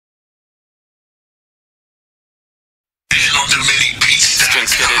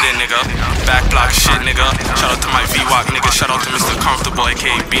Ginx, get it in, nigga. Back block shit, nigga. Shout out to my VWAC, nigga. Shout out to Mr. Comfortable,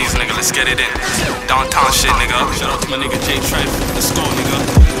 aka Beans, nigga. Let's get it in. Downtown shit, nigga. Shout out to my nigga J Trife. Let's go, nigga.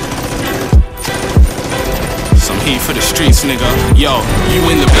 Some heat for the streets, nigga. Yo, you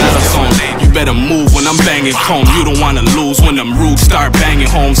in the battle zone. You better move when I'm banging home. You don't wanna lose when them rudes start banging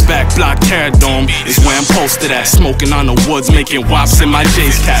homes. Back block Terror Dome is where I'm posted at. Smoking on the woods, making wops in my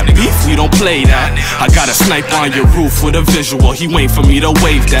J's cap. Beef, we don't play that. I got a sniper on your roof with a visual. He wait for me to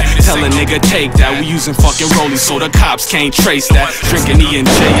wave that. Tell a nigga take that. We using fucking rollies so the cops can't trace that. Drinking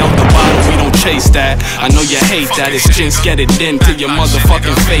E&J out the bottle, we don't chase that. I know you hate that. It's Ginx, get it in to your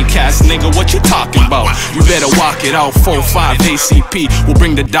motherfucking fake ass, nigga. What you talking about? You better walk it out. 4-5 ACP. We'll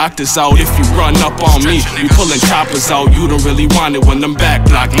bring the doctors out if you run up on me. We pulling choppers out. You don't really want it when them back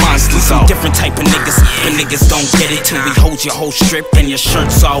block monsters out. Different type of niggas, but niggas don't get it till we hold your whole strip and your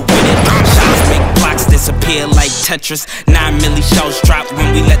shirt's all with it. Shots make blocks disappear like Tetris. 9 milli shells drop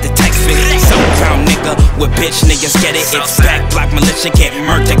when we let the text fit. Southbound nigga with bitch niggas get it. It's back block militia, get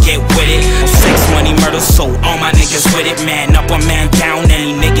murder, get with it. Sex, money, murder, so all my niggas with it. Man up or man down,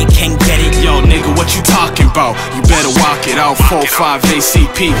 any nigga can get it. Yo nigga, what you talking about? You better walk it out. 4-5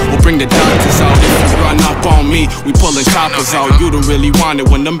 ACP. We'll bring the doctors out if you run up on me. We pulling choppers out. You don't really want it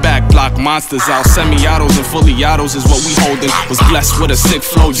when them back block monsters out. Semi-autos and fully autos is what we holding. Was blessed with a sick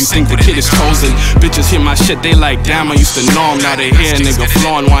flow. You think the kid is chosen? Bitches hear my shit, they like damn. I used to know him. Now they hear a nigga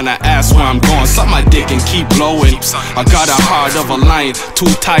flowing. Wanna ask where I'm going? Suck my dick and keep blowing. I got a heart of a lion. 2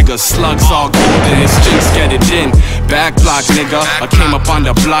 tigers, slugs all golden. It's Ginx, get it in. Back block nigga. I came up on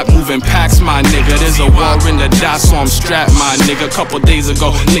the block moving packs, my nigga. There's a war in the dot, so I'm strapped, my nigga. Couple days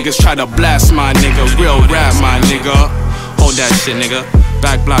ago, niggas try to blast my nigga. Real rap, my nigga. Hold that shit, nigga.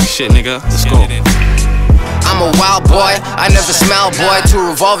 Back block shit, nigga. Let's go. I'm a wild boy, I never smile, boy.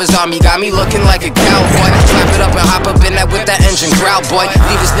 2 revolvers on me, got me looking like a cowboy. Slap it up and hop up in that with that engine growl, boy.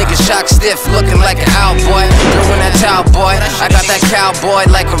 Leave this nigga shock stiff, looking like an owl, boy. Doing that towel, boy. I got that cowboy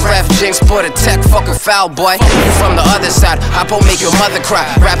like a ref. Ginx, put a tech, fucking foul, boy. You from the other side, hop on, make your mother cry.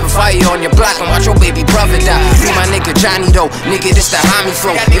 Rapid fire on your block and watch your baby brother die. See my nigga Johnny though, nigga, this the homie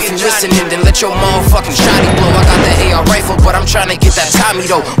flow. If you listening, then let your motherfucking shotty blow. I got that AR rifle, but I'm trying to get that Tommy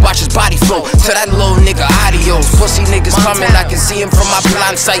though. Watch his body flow to that little nigga adios. Pussy niggas coming, I can see him from my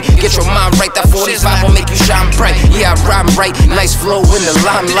blind sight. Get your mind right, that 45 will make you shine bright. Yeah, I rhyme right, nice flow in the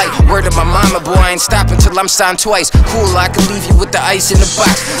limelight. Word of my mama, boy, I ain't stopping till I'm signed twice. Cool, I can leave you with the ice in the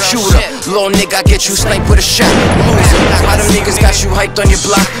box. Shooter, little nigga, I get you sniped with a shot. Loser, how them niggas got you hyped on your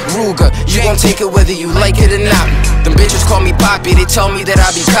block? Ruger, you gon' take it whether you like it or not. Them bitches call me Poppy, they tell me that I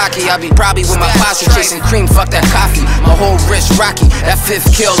be cocky. I be probably with my posse chasing cream, fuck that coffee. My whole wrist rocky, that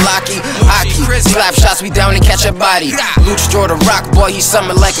 5th kill locky. Hockey, slap shots, we down and catch a body. Luch Jordan rock, boy, he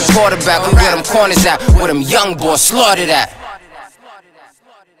something like a quarterback. We where them corners at, where them young boys slaughtered at.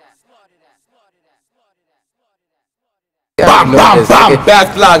 Bam, bam, bam.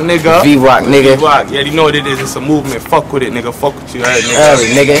 Back block, nigga. VWAC, nigga. VWAC. Yeah, you know what it is. It's a movement. Fuck with it, nigga. Fuck with you, alright,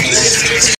 nigga. Nigga.